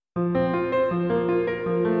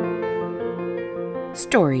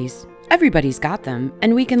Stories. Everybody's got them,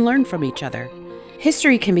 and we can learn from each other.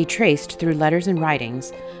 History can be traced through letters and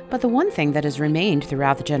writings, but the one thing that has remained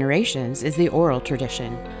throughout the generations is the oral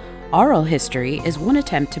tradition. Oral history is one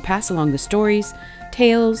attempt to pass along the stories,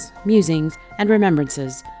 tales, musings, and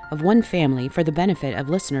remembrances of one family for the benefit of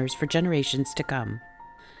listeners for generations to come.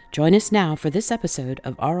 Join us now for this episode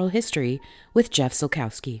of Oral History with Jeff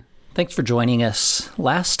Silkowski. Thanks for joining us.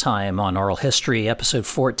 Last time on Oral History, episode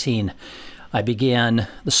 14, I began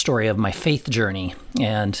the story of my faith journey,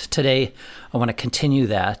 and today I want to continue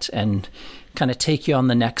that and kind of take you on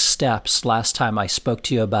the next steps. Last time I spoke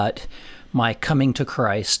to you about my coming to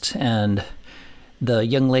Christ and the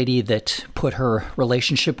young lady that put her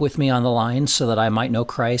relationship with me on the line so that I might know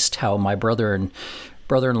Christ, how my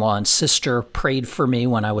brother-in-law and sister prayed for me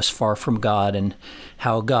when I was far from God, and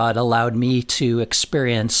how God allowed me to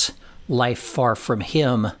experience life far from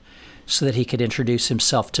Him so that He could introduce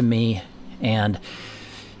Himself to me. And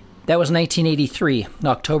that was 1983,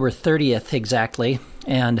 October 30th exactly.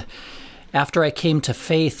 And after I came to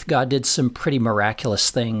faith, God did some pretty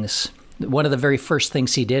miraculous things. One of the very first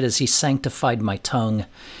things He did is He sanctified my tongue.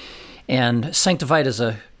 And sanctified is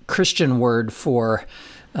a Christian word for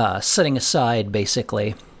setting aside,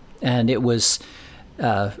 basically. And it was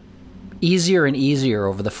easier and easier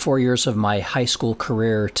over the 4 years of my high school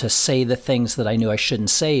career to say the things that I knew I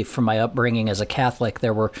shouldn't say from my upbringing as a Catholic.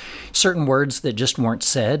 There were certain words that just weren't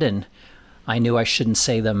said, and I knew I shouldn't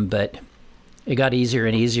say them, but it got easier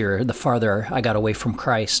and easier the farther I got away from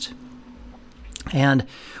Christ. And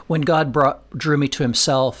when God drew me to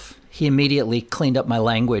Himself, He immediately cleaned up my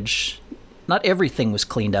language. Not everything was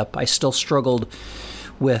cleaned up. I still struggled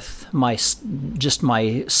with my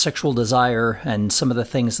sexual desire and some of the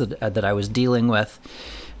things that I was dealing with.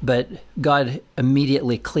 But God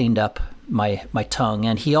immediately cleaned up my tongue,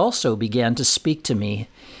 and He also began to speak to me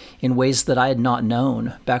in ways that I had not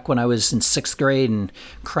known. Back when I was in 6th grade and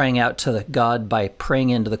crying out to God by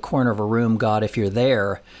praying into the corner of a room, "God, if you're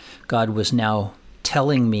there," God was now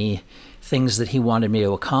telling me things that He wanted me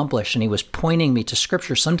to accomplish, and He was pointing me to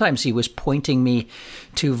Scripture. Sometimes He was pointing me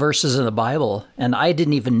to verses in the Bible, and I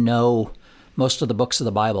didn't even know most of the books of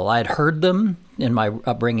the Bible. I had heard them in my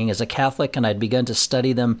upbringing as a Catholic, and I'd begun to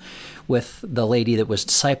study them with the lady that was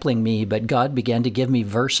discipling me, but God began to give me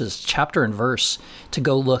verses, chapter and verse, to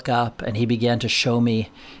go look up, and He began to show me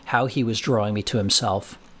how He was drawing me to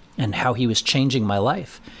Himself and how He was changing my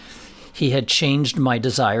life. He had changed my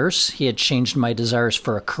desires. He had changed my desires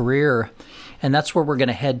for a career. And that's where we're going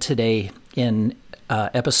to head today in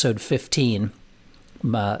episode 15,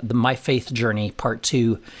 My Faith Journey, part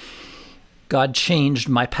 2. God changed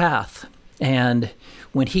my path. And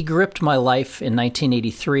when He gripped my life in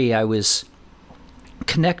 1983, I was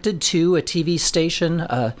connected to a TV station,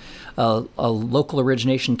 a local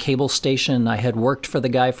origination cable station. I had worked for the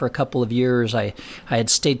guy for a couple of years. I had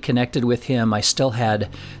stayed connected with him. I still had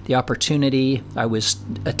the opportunity. I was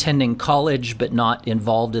attending college, but not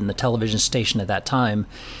involved in the television station at that time.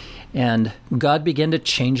 And God began to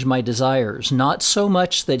change my desires. Not so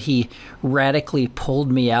much that He radically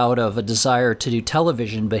pulled me out of a desire to do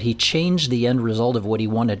television, but He changed the end result of what He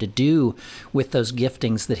wanted to do with those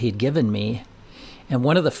giftings that He'd given me. And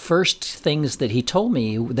one of the first things that He told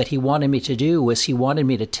me that He wanted me to do was He wanted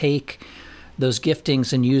me to take those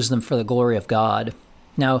giftings and use them for the glory of God.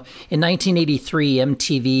 Now, in 1983,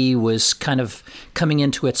 MTV was kind of coming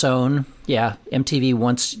into its own. Yeah, MTV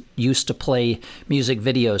once used to play music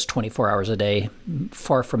videos 24 hours a day.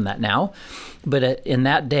 Far from that now. But in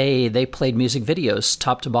that day, they played music videos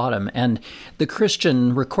top to bottom. And the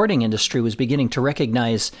Christian recording industry was beginning to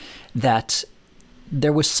recognize that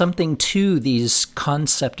there was something to these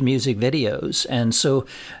concept music videos. And so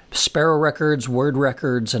Sparrow Records, Word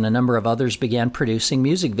Records, and a number of others began producing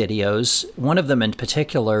music videos. One of them in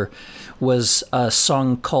particular was a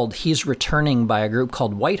song called He's Returning by a group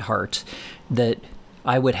called Whiteheart that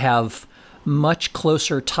I would have much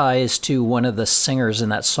closer ties to one of the singers in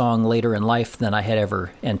that song later in life than I had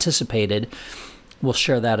ever anticipated. We'll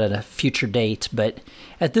share that at a future date. But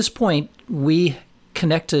at this point, we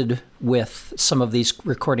connected with some of these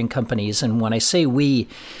recording companies. And when I say we,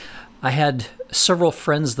 I had several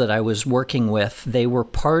friends that I was working with. They were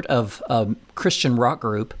part of a Christian rock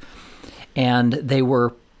group, and they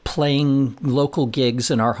were playing local gigs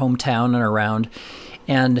in our hometown and around.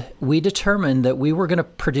 And we determined that we were going to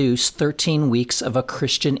produce 13 weeks of a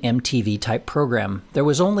Christian MTV type program. There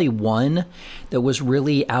was only one that was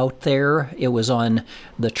really out there. It was on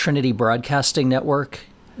the Trinity Broadcasting Network.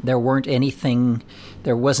 There wasn't anything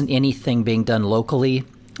being done locally.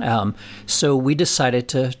 So we decided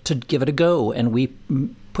to give it a go, and we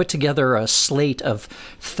put together a slate of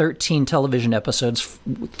 13 television episodes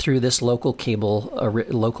through this local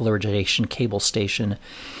origination cable station.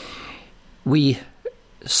 We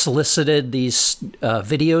solicited these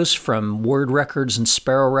videos from Word Records and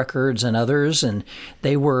Sparrow Records and others, and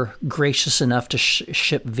they were gracious enough to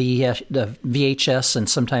ship VHS and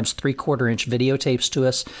sometimes 3/4-inch videotapes to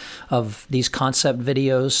us of these concept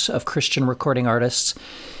videos of Christian recording artists.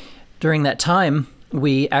 During that time,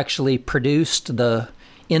 we actually produced the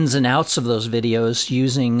ins and outs of those videos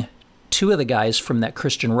using two of the guys from that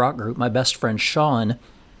Christian rock group, my best friend Sean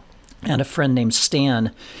and a friend named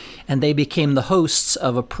Stan, and they became the hosts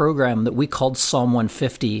of a program that we called Psalm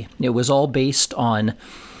 150. It was all based on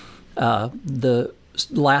the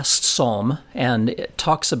last psalm, and it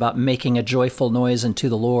talks about making a joyful noise unto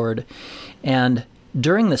the Lord. And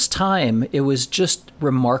during this time, it was just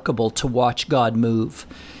remarkable to watch God move,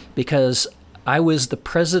 because I was the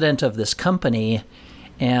president of this company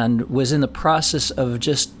and was in the process of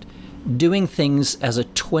just doing things as a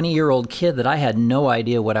 20-year-old kid that I had no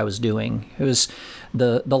idea what I was doing. It was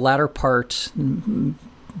the latter part,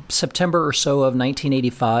 September or so of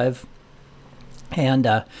 1985,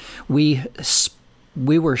 and we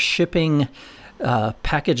were shipping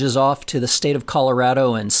packages off to the state of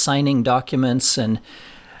Colorado and signing documents, and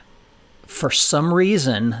for some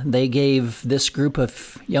reason they gave this group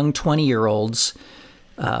of young 20-year-olds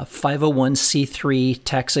 501c3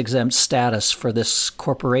 tax-exempt status for this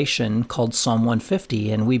corporation called Psalm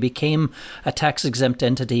 150, and we became a tax-exempt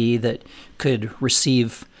entity that could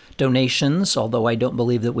receive donations, although I don't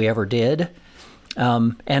believe that we ever did.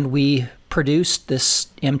 And we produced this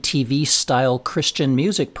MTV-style Christian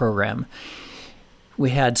music program.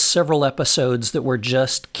 We had several episodes that were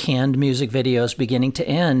just canned music videos beginning to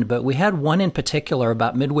end, but we had one in particular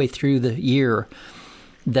about midway through the year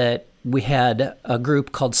that we had a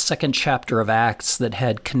group called Second Chapter of Acts that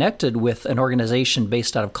had connected with an organization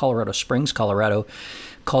based out of Colorado Springs, Colorado,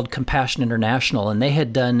 called Compassion International, and they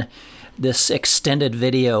had done this extended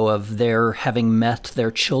video of their having met their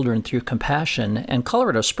children through compassion, and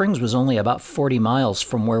Colorado Springs was only about 40 miles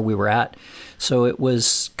from where we were at, so it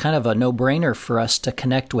was kind of a no-brainer for us to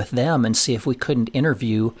connect with them and see if we couldn't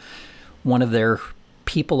interview one of their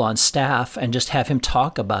people on staff and just have him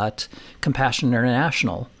talk about Compassion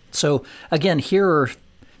International. So again, here are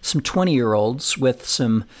some 20-year-olds with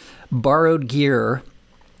some borrowed gear,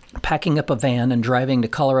 packing up a van and driving to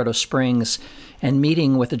Colorado Springs and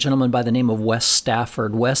meeting with a gentleman by the name of Wes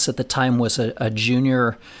Stafford. Wes at the time was a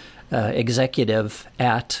junior executive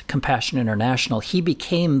at Compassion International. He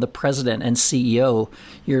became the president and CEO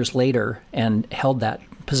years later and held that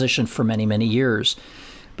position for many, many years.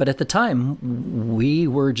 But at the time, we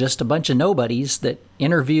were just a bunch of nobodies that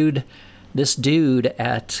interviewed this dude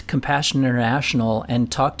at Compassion International and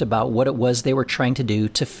talked about what it was they were trying to do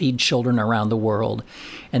to feed children around the world.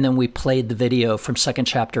 And then we played the video from Second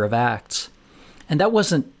Chapter of Acts. And that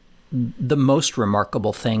wasn't the most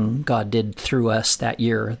remarkable thing God did through us that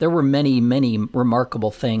year. There were many, many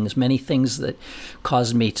remarkable things, many things that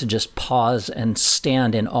caused me to just pause and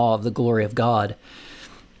stand in awe of the glory of God.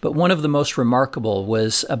 But one of the most remarkable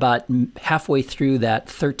was about halfway through that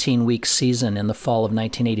 13-week season in the fall of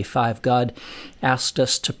 1985, God asked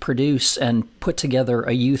us to produce and put together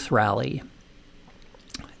a youth rally.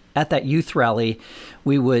 At that youth rally,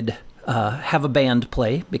 we would have a band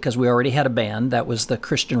play, because we already had a band. That was the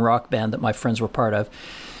Christian rock band that my friends were part of.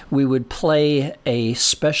 We would play a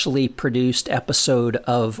specially produced episode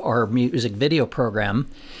of our music video program,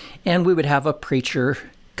 and we would have a preacher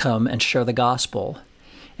come and share the gospel.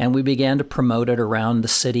 And we began to promote it around the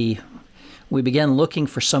city. We began looking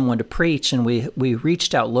for someone to preach, and we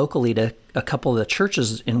reached out locally to a couple of the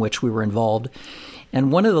churches in which we were involved.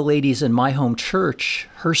 And one of the ladies in my home church,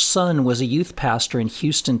 her son was a youth pastor in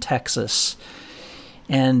Houston, Texas.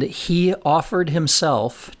 And he offered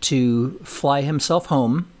himself to fly himself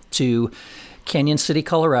home to Canyon City,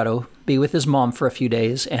 Colorado, be with his mom for a few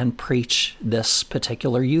days, and preach this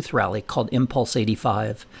particular youth rally called Impulse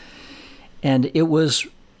 85. And it was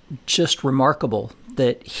just remarkable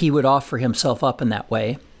that he would offer himself up in that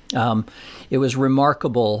way. It was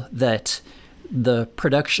remarkable that the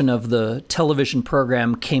production of the television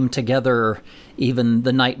program came together even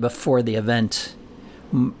the night before the event.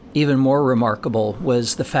 Even more remarkable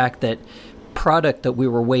was the fact that product that we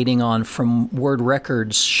were waiting on from Word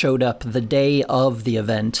Records showed up the day of the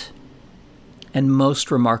event. And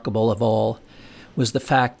most remarkable of all was the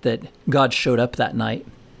fact that God showed up that night.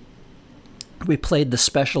 We played the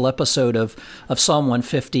special episode of Psalm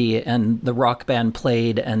 150, and the rock band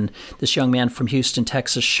played, and this young man from Houston,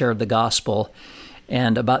 Texas shared the gospel.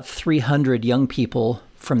 And about 300 young people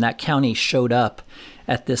from that county showed up,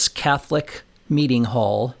 at this Catholic meeting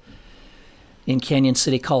hall in Canyon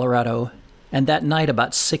City, Colorado. And that night,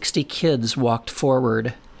 about 60 kids walked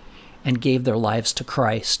forward and gave their lives to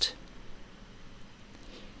Christ.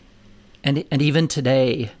 And even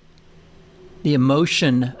today, the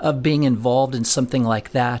emotion of being involved in something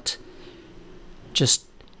like that just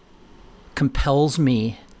compels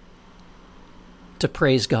me to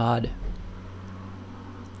praise God.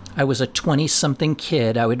 I was a 20-something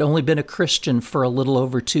kid. I had only been a Christian for a little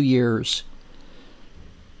over 2 years.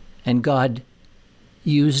 And God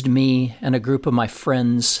used me and a group of my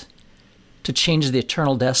friends to change the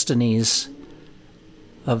eternal destinies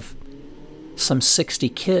of some 60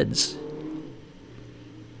 kids.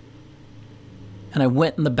 And I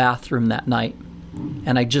went in the bathroom that night,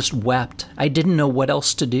 and I just wept. I didn't know what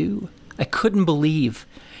else to do. I couldn't believe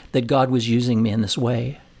that God was using me in this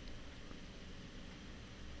way.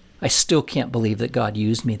 I still can't believe that God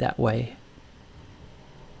used me that way.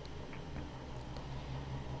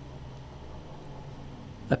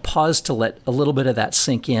 I paused to let a little bit of that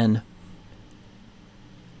sink in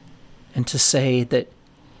and to say that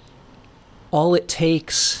all it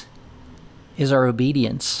takes is our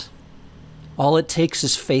obedience. All it takes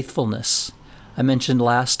is faithfulness. I mentioned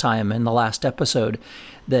last time in the last episode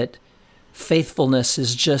that faithfulness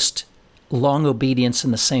is just long obedience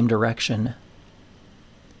in the same direction.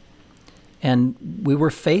 And we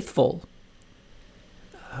were faithful.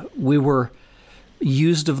 We were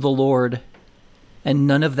used of the Lord, and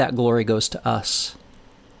none of that glory goes to us.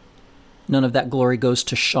 None of that glory goes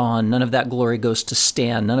to Sean. None of that glory goes to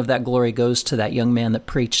Stan. None of that glory goes to that young man that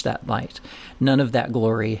preached that night. None of that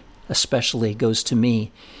glory especially goes to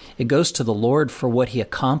me. It goes to the Lord for what he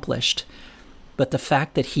accomplished. But the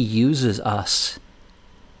fact that he uses us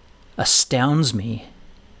astounds me.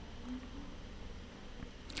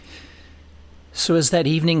 So as that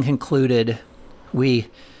evening concluded, we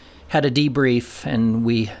had a debrief and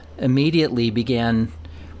we immediately began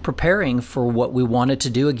preparing for what we wanted to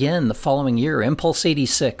do again the following year. Impulse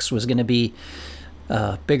 86 was going to be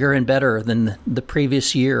bigger and better than the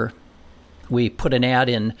previous year. We put an ad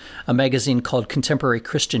in a magazine called Contemporary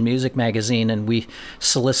Christian Music Magazine, and we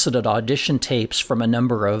solicited audition tapes from a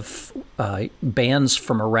number of bands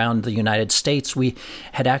from around the United States. We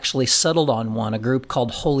had actually settled on one, a group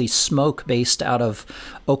called Holy Smoke, based out of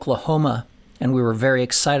Oklahoma, and we were very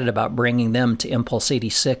excited about bringing them to Impulse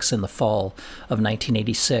 86 in the fall of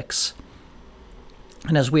 1986.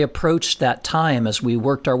 And as we approached that time, as we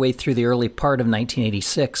worked our way through the early part of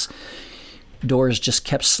 1986, doors just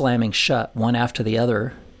kept slamming shut, one after the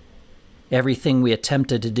other. Everything we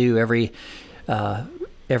attempted to do, every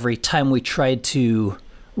time we tried to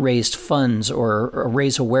raise funds or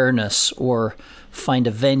raise awareness or find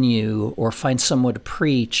a venue or find someone to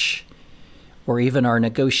preach, or even our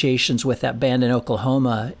negotiations with that band in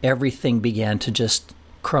Oklahoma, everything began to just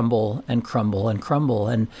crumble and crumble and crumble.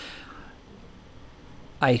 And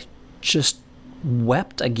I just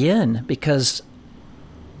wept again because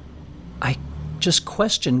I just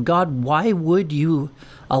questioned, God, why would you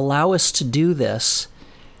allow us to do this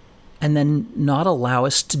and then not allow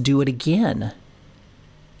us to do it again?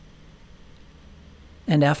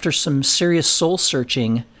 And after some serious soul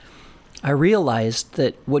searching, I realized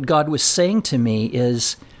that what God was saying to me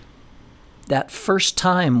is that first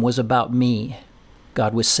time was about me.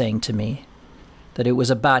 God was saying to me that it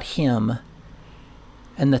was about him,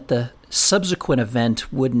 and that the subsequent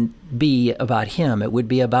event wouldn't be about him. It would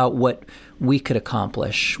be about what we could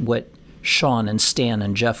accomplish, what Sean and Stan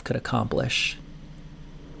and Jeff could accomplish.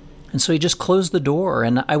 And so he just closed the door,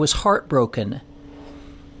 and I was heartbroken.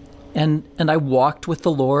 And I walked with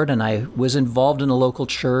the Lord, and I was involved in a local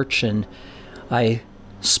church, and I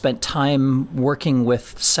spent time working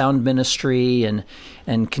with sound ministry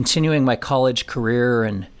and continuing my college career.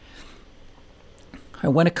 And I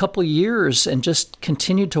went a couple years and just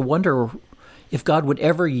continued to wonder if God would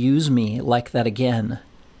ever use me like that again.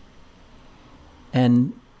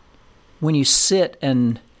 And when you sit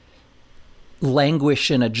and languish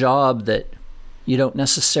in a job that you don't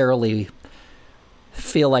necessarily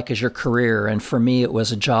feel like is your career, and for me it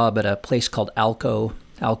was a job at a place called Alco.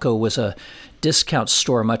 Alco was a discount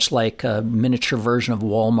store, much like a miniature version of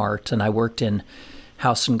Walmart, and I worked in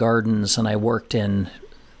House and Gardens, and I worked in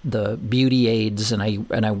the beauty aids, and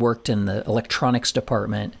I worked in the electronics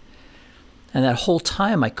department. And that whole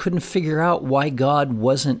time I couldn't figure out why God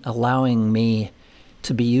wasn't allowing me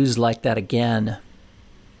to be used like that again.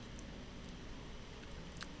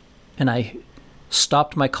 And I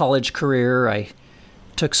stopped my college career. I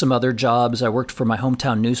took some other jobs. I worked for my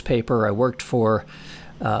hometown newspaper. I worked for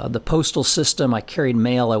the postal system. I carried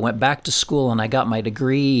mail. I went back to school and I got my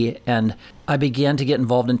degree, and I began to get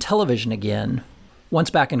involved in television again. Once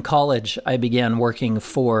back in college, I began working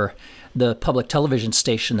for the public television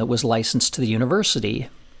station that was licensed to the university.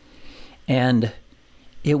 And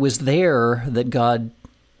it was there that God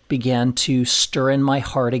began to stir in my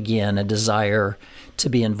heart again a desire to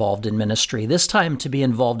be involved in ministry, this time to be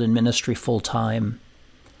involved in ministry full time.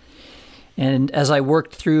 And as I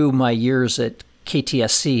worked through my years at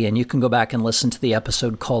KTSC, and you can go back and listen to the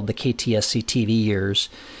episode called The KTSC TV Years,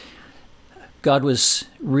 God was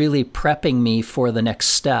really prepping me for the next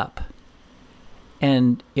step.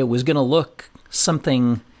 And it was going to look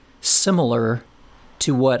something similar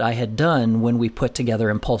to what I had done when we put together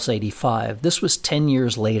Impulse 85. This was 10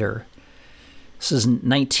 years later. This is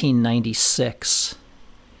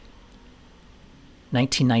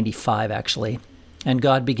 1995, actually. And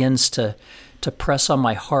God begins to press on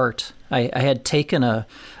my heart. I had taken a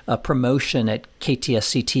promotion at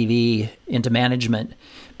KTSC TV into management,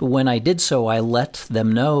 but when I did so, I let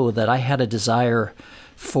them know that I had a desire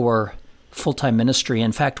for full-time ministry.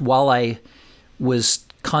 In fact, while I was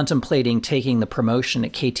contemplating taking the promotion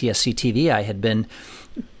at KTSC TV, I had been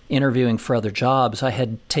interviewing for other jobs. I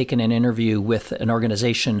had taken an interview with an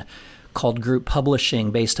organization called Group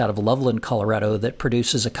Publishing based out of Loveland, Colorado, that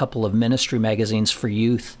produces a couple of ministry magazines for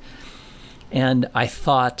youth. And I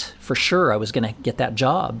thought for sure I was going to get that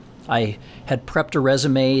job. I had prepped a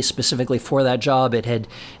resume specifically for that job. It had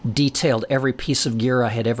detailed every piece of gear I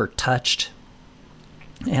had ever touched.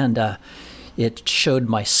 And it showed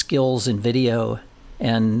my skills in video.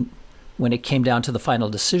 And when it came down to the final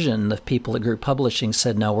decision, the people at Group Publishing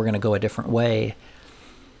said, no, we're going to go a different way.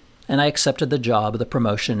 And I accepted the job, the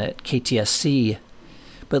promotion at KTSC.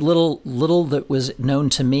 But little that was known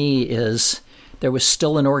to me is there was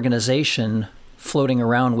still an organization floating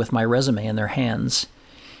around with my resume in their hands.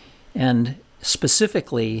 And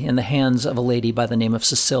specifically in the hands of a lady by the name of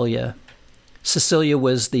Cecilia. Cecilia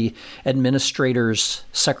was the administrator's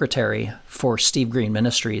secretary for Steve Green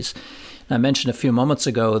Ministries. I mentioned a few moments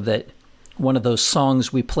ago that one of those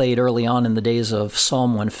songs we played early on in the days of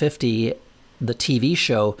Psalm 150, the TV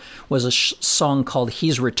show, was a song called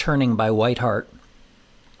He's Returning by Whiteheart.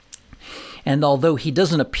 And although he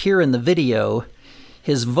doesn't appear in the video,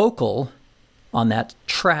 his vocal on that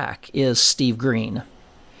track is Steve Green.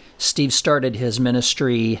 Steve started his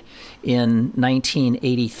ministry in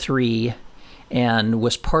 1983 and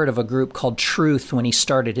was part of a group called Truth when he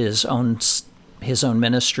started his own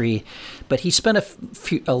ministry, but he spent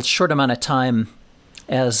a short amount of time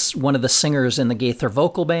as one of the singers in the Gaither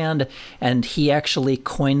vocal band, and he actually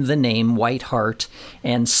coined the name Whiteheart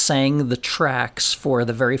and sang the tracks for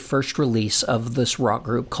the very first release of this rock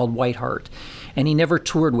group called Whiteheart. And he never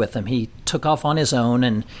toured with them. He took off on his own,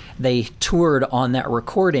 and they toured on that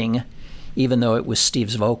recording, even though it was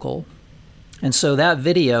Steve's vocal. And so that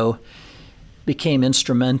video became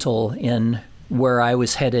instrumental in where I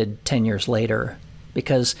was headed 10 years later,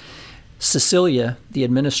 because Cecilia, the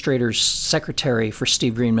administrator's secretary for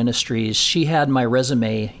Steve Green Ministries, she had my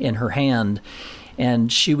resume in her hand,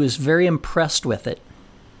 and she was very impressed with it.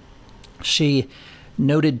 She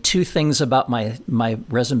noted two things about my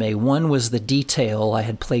resume. One was the detail I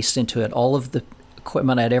had placed into it. All of the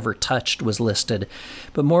equipment I'd ever touched was listed.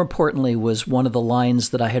 But more importantly was one of the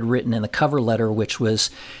lines that I had written in the cover letter, which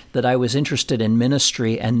was that I was interested in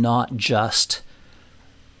ministry and not just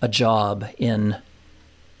a job in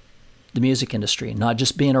the music industry, not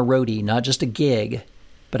just being a roadie, not just a gig,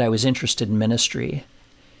 but I was interested in ministry.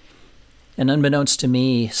 And unbeknownst to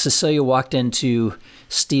me, Cecilia walked into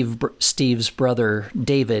Steve's brother,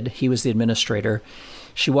 David. He was the administrator.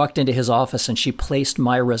 She walked into his office and she placed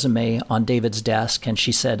my resume on David's desk, and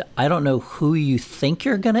she said, I don't know who you think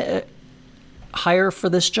you're going to hire for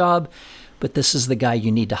this job, but this is the guy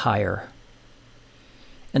you need to hire.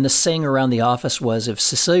 And the saying around the office was, if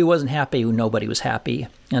Cecilia wasn't happy, nobody was happy.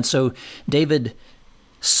 And so David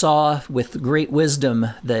saw with great wisdom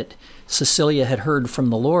that Cecilia had heard from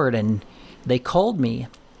the Lord, and they called me.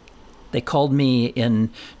 They called me in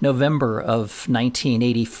November of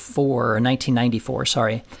 1994,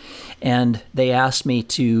 and they asked me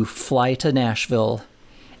to fly to Nashville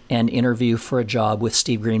and interview for a job with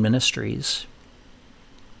Steve Green Ministries.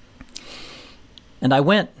 And I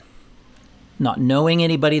went, not knowing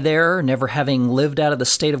anybody there, never having lived out of the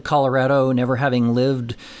state of Colorado, never having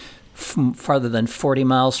lived farther than 40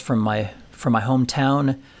 miles from my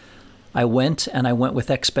hometown. I went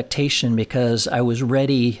with expectation because I was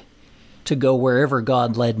ready to go wherever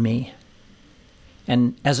God led me.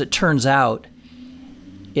 And as it turns out,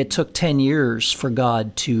 it took 10 years for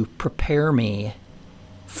God to prepare me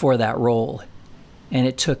for that role. And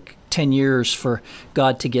it took 10 years for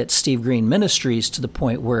God to get Steve Green Ministries to the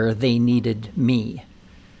point where they needed me.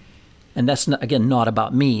 And that's, not, again, not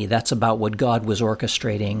about me. That's about what God was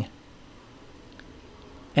orchestrating.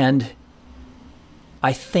 And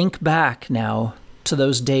I think back now to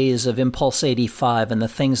those days of Impulse 85 and the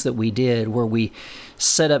things that we did where we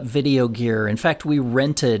set up video gear. In fact, we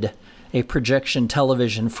rented a projection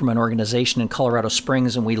television from an organization in Colorado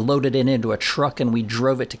Springs, and we loaded it into a truck and we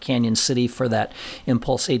drove it to Canyon City for that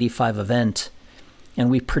Impulse 85 event.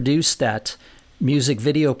 And we produced that music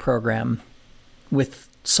video program with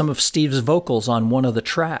some of Steve's vocals on one of the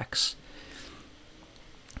tracks.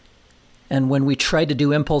 And when we tried to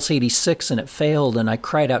do Impulse 86 and it failed, and I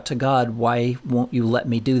cried out to God, why won't you let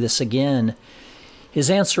me do this again? His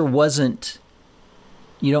answer wasn't,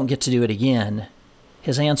 you don't get to do it again.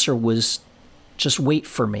 His answer was, just wait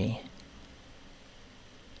for me.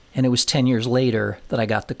 And it was 10 years later that I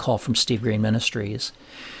got the call from Steve Green Ministries.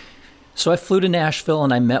 So I flew to Nashville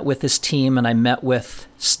and I met with his team, and I met with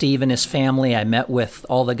Steve and his family. I met with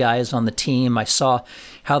all the guys on the team. I saw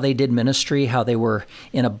how they did ministry, how they were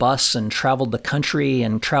in a bus and traveled the country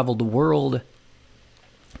and traveled the world.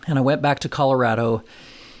 And I went back to Colorado,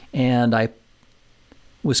 and I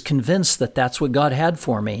was convinced that that's what God had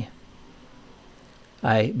for me.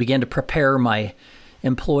 I began to prepare my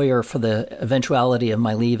employer for the eventuality of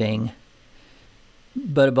my leaving.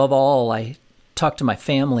 But above all, I talked to my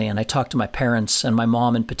family, and I talked to my parents and my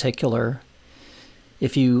mom in particular.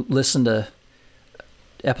 If you listen to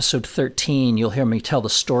episode 13, you'll hear me tell the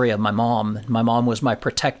story of my mom. My mom was my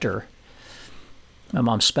protector. My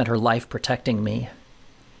mom spent her life protecting me.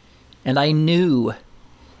 And I knew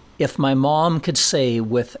if my mom could say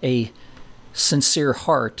with a sincere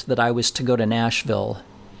heart that I was to go to Nashville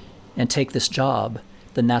and take this job,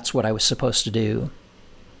 then that's what I was supposed to do.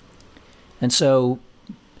 And so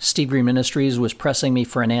Steve Green Ministries was pressing me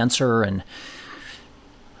for an answer, and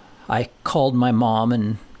I called my mom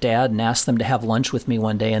and dad and asked them to have lunch with me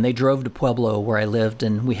one day, and they drove to Pueblo where I lived,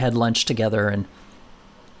 and we had lunch together. And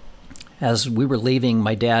as we were leaving,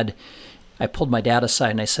 I pulled my dad aside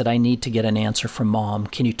and I said, I need to get an answer from Mom.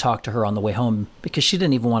 Can you talk to her on the way home? Because she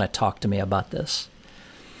didn't even want to talk to me about this.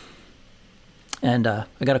 And I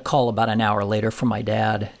got a call about an hour later from my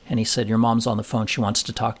dad, and he said, your mom's on the phone. She wants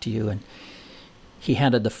to talk to you. And he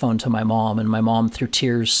handed the phone to my mom, and my mom, through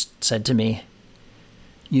tears, said to me,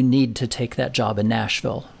 you need to take that job in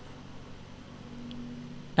Nashville.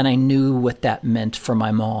 And I knew what that meant for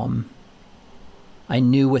my mom. I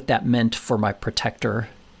knew what that meant for my protector.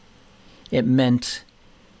 It meant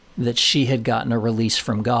that she had gotten a release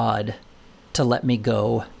from God to let me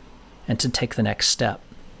go and to take the next step.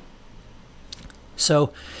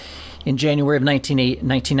 So in January of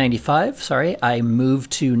 1995, I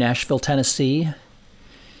moved to Nashville, Tennessee.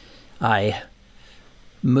 I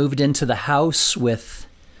moved into the house with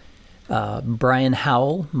Brian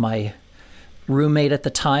Howell, my roommate at the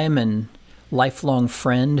time and lifelong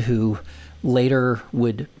friend who later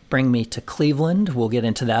would bring me to Cleveland. We'll get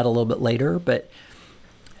into that a little bit later. But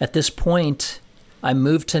at this point, I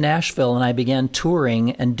moved to Nashville and I began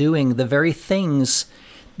touring and doing the very things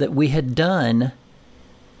that we had done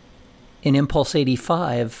in Impulse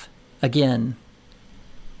 85 again.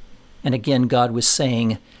 And again, God was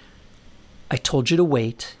saying, I told you to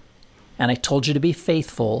wait, and I told you to be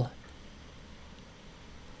faithful,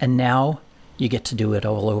 and now you get to do it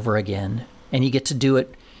all over again, and you get to do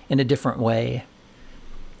it in a different way.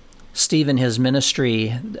 Steve and his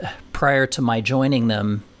ministry, prior to my joining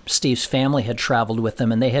them, Steve's family had traveled with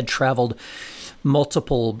them, and they had traveled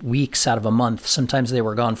multiple weeks out of a month. Sometimes they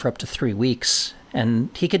were gone for up to 3 weeks, and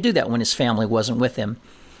he could do that when his family wasn't with him.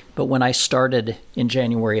 But when I started in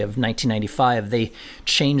January of 1995, they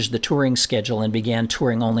changed the touring schedule and began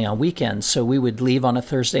touring only on weekends. So we would leave on a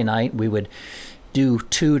Thursday night, we would do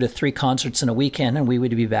 2 to 3 concerts in a weekend, and we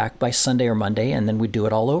would be back by Sunday or Monday, and then we'd do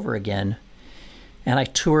it all over again. And I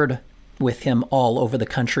toured with him all over the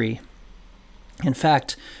country. In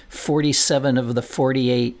fact, 47 of the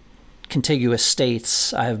 48 contiguous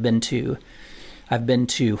states I've been to. I've been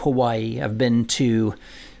to Hawaii. I've been to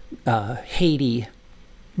Haiti.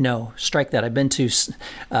 No, strike that. I've been to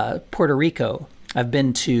Puerto Rico. I've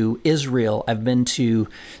been to Israel. I've been to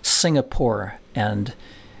Singapore and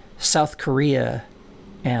South Korea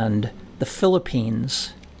and the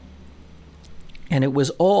Philippines. And it was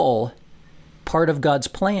all part of God's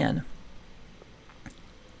plan.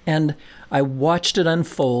 And I watched it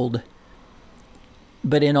unfold,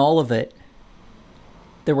 but in all of it,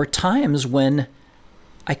 there were times when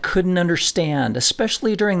I couldn't understand,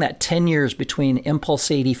 especially during that 10 years between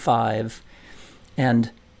Impulse 85 and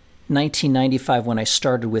 1995 when I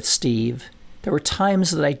started with Steve. There were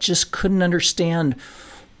times that I just couldn't understand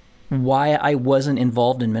why I wasn't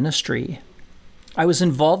involved in ministry. I was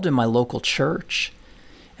involved in my local church,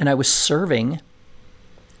 and I was serving.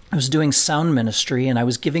 I was doing sound ministry, and I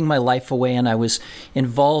was giving my life away, and I was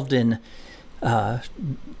involved in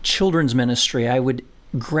children's ministry. I would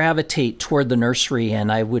gravitate toward the nursery,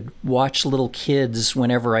 and I would watch little kids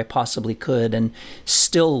whenever I possibly could, and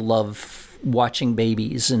still love watching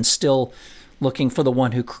babies, and still looking for the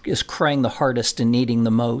one who is crying the hardest and needing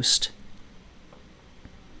the most.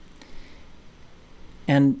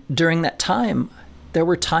 And during that time, there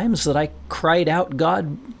were times that I cried out,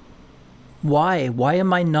 God, why? Why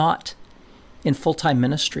am I not in full-time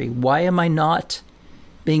ministry? Why am I not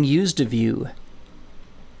being used of you?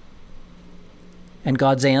 And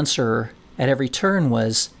God's answer at every turn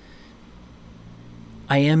was,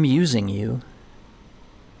 I am using you,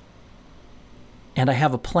 and I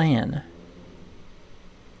have a plan.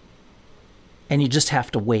 And you just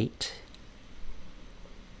have to wait.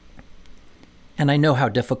 And I know how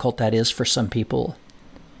difficult that is for some people.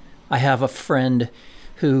 I have a friend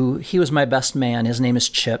he was my best man. His name is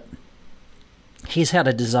Chip. He's had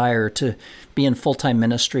a desire to be in full-time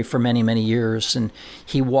ministry for many, many years, and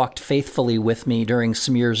he walked faithfully with me during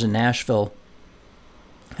some years in Nashville.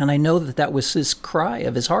 And I know that was his cry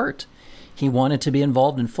of his heart. He wanted to be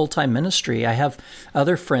involved in full-time ministry. I have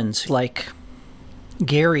other friends like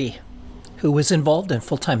Gary, who was involved in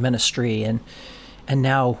full-time ministry and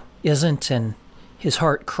now isn't, and his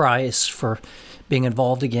heart cries for being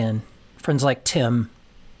involved again. Friends like Tim,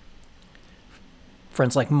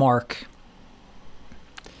 friends like Mark.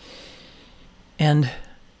 And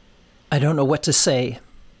I don't know what to say,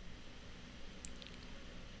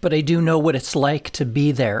 but I do know what it's like to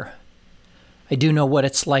be there. I do know what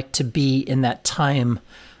it's like to be in that time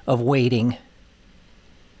of waiting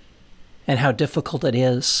and how difficult it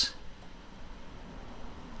is.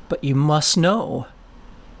 But you must know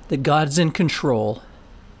that God's in control,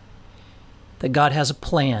 that God has a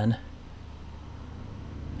plan,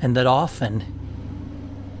 and that often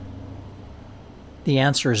the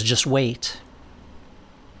answer is just wait.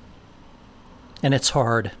 And it's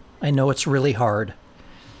hard. I know it's really hard.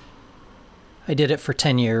 I did it for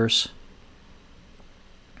 10 years.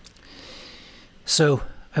 So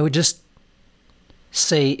I would just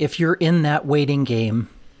say, if you're in that waiting game,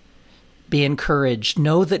 be encouraged.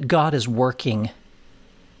 Know that God is working.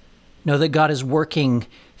 Know that God is working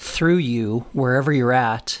through you wherever you're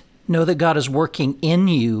at. Know that God is working in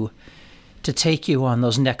you to take you on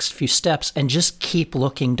those next few steps, and just keep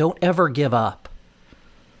looking. Don't ever give up.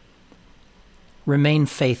 Remain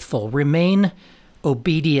faithful. Remain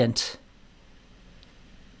obedient.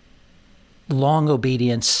 Long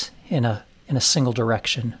obedience in a single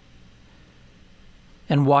direction.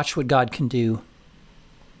 And watch what God can do.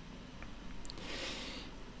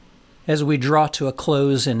 As we draw to a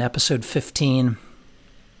close in episode 15,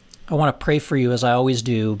 I want to pray for you as I always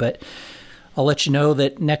do, but I'll let you know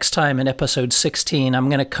that next time in episode 16, I'm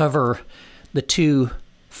going to cover the two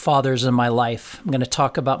fathers in my life. I'm going to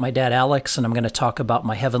talk about my dad, Alex, and I'm going to talk about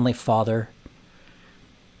my Heavenly Father.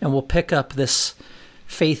 And we'll pick up this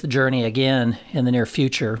faith journey again in the near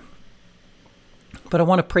future. But I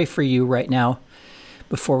want to pray for you right now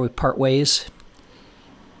before we part ways.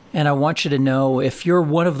 And I want you to know, if you're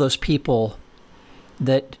one of those people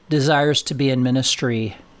that desires to be in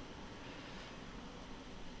ministry,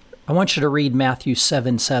 I want you to read Matthew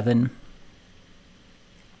 7:7.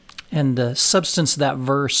 And the substance of that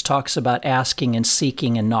verse talks about asking and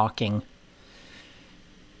seeking and knocking.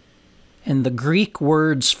 And the Greek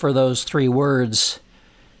words for those three words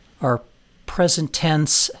are present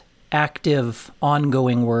tense, active,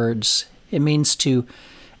 ongoing words. It means to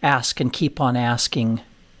ask and keep on asking,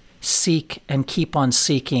 seek and keep on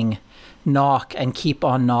seeking, knock and keep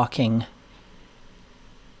on knocking.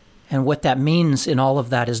 And what that means in all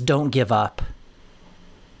of that is don't give up.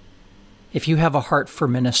 If you have a heart for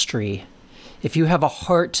ministry, if you have a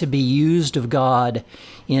heart to be used of God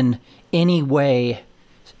in any way,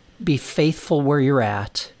 be faithful where you're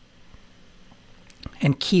at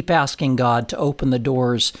and keep asking God to open the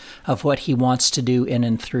doors of what He wants to do in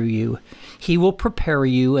and through you. He will prepare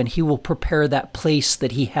you, and He will prepare that place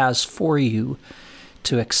that He has for you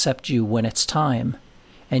to accept you when it's time.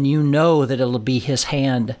 And you know that it'll be His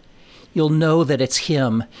hand. You'll know that it's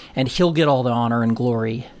Him, and He'll get all the honor and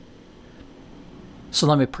glory. So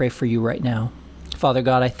let me pray for you right now. Father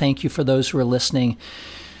God, I thank you for those who are listening,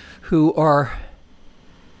 who are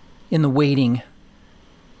in the waiting,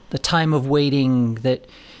 the time of waiting that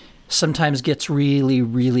sometimes gets really,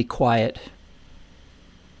 really quiet.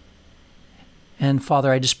 And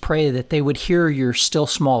Father, I just pray that they would hear your still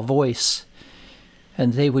small voice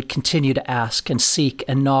and they would continue to ask and seek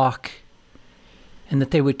and knock, and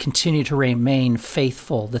that they would continue to remain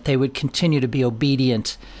faithful, that they would continue to be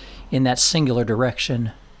obedient in that singular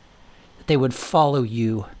direction, that they would follow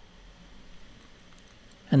you,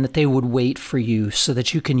 and that they would wait for you so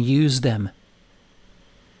that you can use them.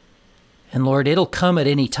 And Lord, it'll come at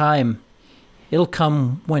any time. It'll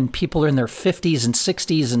come when people are in their 50s and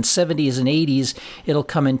 60s and 70s and 80s. It'll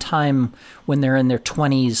come in time when they're in their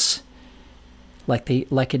 20s, like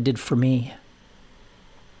it did for me.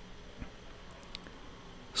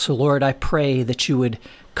 So Lord, I pray that you would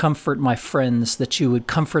comfort my friends, that you would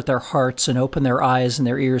comfort their hearts and open their eyes and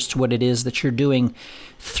their ears to what it is that you're doing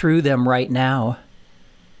through them right now.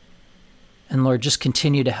 And Lord, just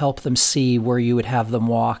continue to help them see where you would have them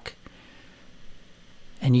walk,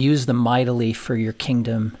 and use them mightily for your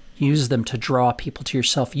kingdom. Use them to draw people to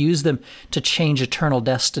yourself. Use them to change eternal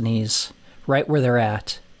destinies right where they're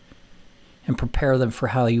at, and prepare them for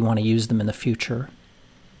how you want to use them in the future.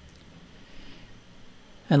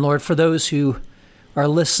 And Lord, for those who are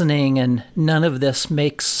listening and none of this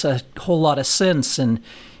makes a whole lot of sense and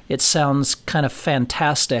it sounds kind of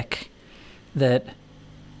fantastic that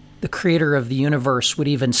the creator of the universe would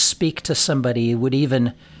even speak to somebody, would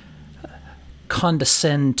even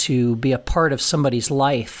condescend to be a part of somebody's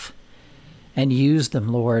life and use them,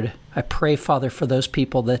 Lord. I pray, Father, for those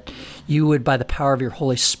people that you would, by the power of your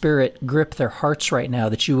Holy Spirit, grip their hearts right now,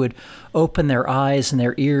 that you would open their eyes and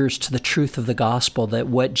their ears to the truth of the gospel, that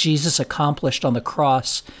what Jesus accomplished on the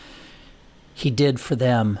cross, he did for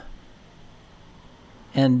them.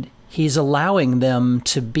 And he's allowing them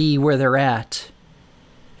to be where they're at.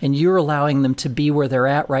 And you're allowing them to be where they're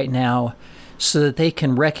at right now so that they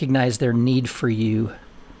can recognize their need for you,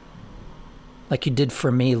 like you did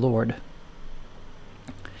for me, Lord.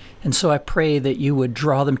 And so I pray that you would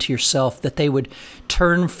draw them to yourself, that they would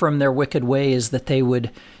turn from their wicked ways, that they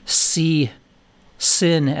would see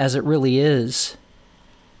sin as it really is,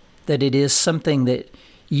 that it is something that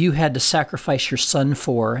you had to sacrifice your son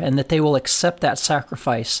for, and that they will accept that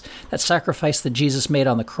sacrifice that Jesus made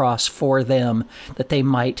on the cross for them, that they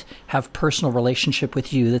might have personal relationship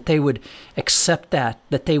with you, that they would accept that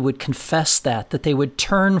they would confess that they would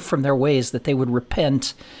turn from their ways, that they would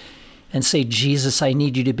repent and say, Jesus, I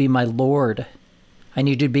need you to be my Lord. I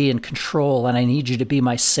need you to be in control, and I need you to be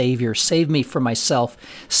my Savior. Save me from myself,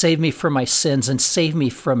 save me from my sins, and save me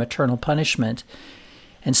from eternal punishment,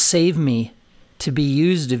 and save me to be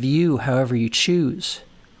used of you however you choose.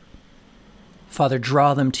 Father,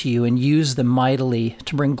 draw them to you and use them mightily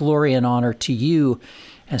to bring glory and honor to you,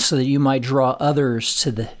 and so that you might draw others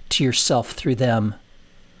to yourself through them.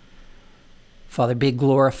 Father, be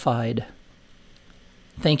glorified.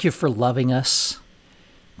 Thank you for loving us.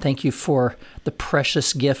 Thank you for the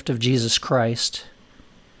precious gift of Jesus Christ.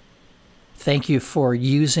 Thank you for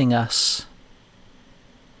using us.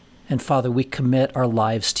 And Father, we commit our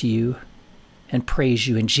lives to you and praise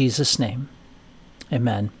you in Jesus' name.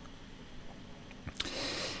 Amen.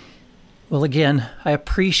 Well, again, I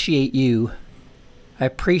appreciate you. I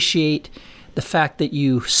appreciate the fact that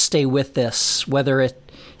you stay with this, whether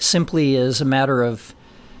it simply is a matter of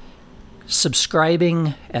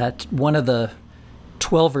subscribing at one of the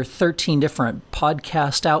 12 or 13 different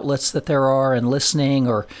podcast outlets that there are and listening,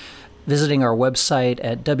 or visiting our website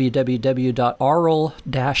at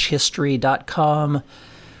www.aural-history.com,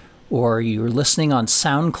 or you're listening on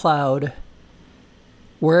SoundCloud,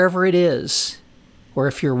 wherever it is, or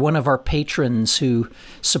if you're one of our patrons who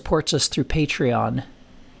supports us through Patreon,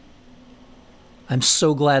 I'm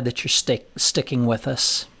so glad that you're sticking with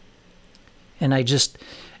us. And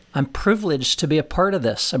I'm privileged to be a part of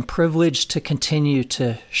this. I'm privileged to continue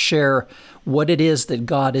to share what it is that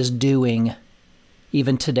God is doing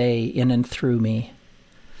even today in and through me.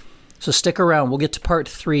 So stick around. We'll get to part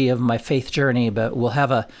 3 of my faith journey, but we'll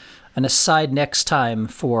have an aside next time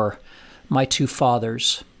for my 2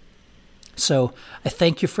 fathers. So I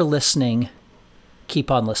thank you for listening.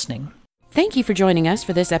 Keep on listening. Thank you for joining us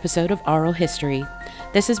for this episode of Oral History.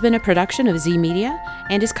 This has been a production of Z Media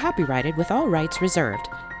and is copyrighted with all rights reserved.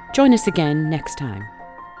 Join us again next time.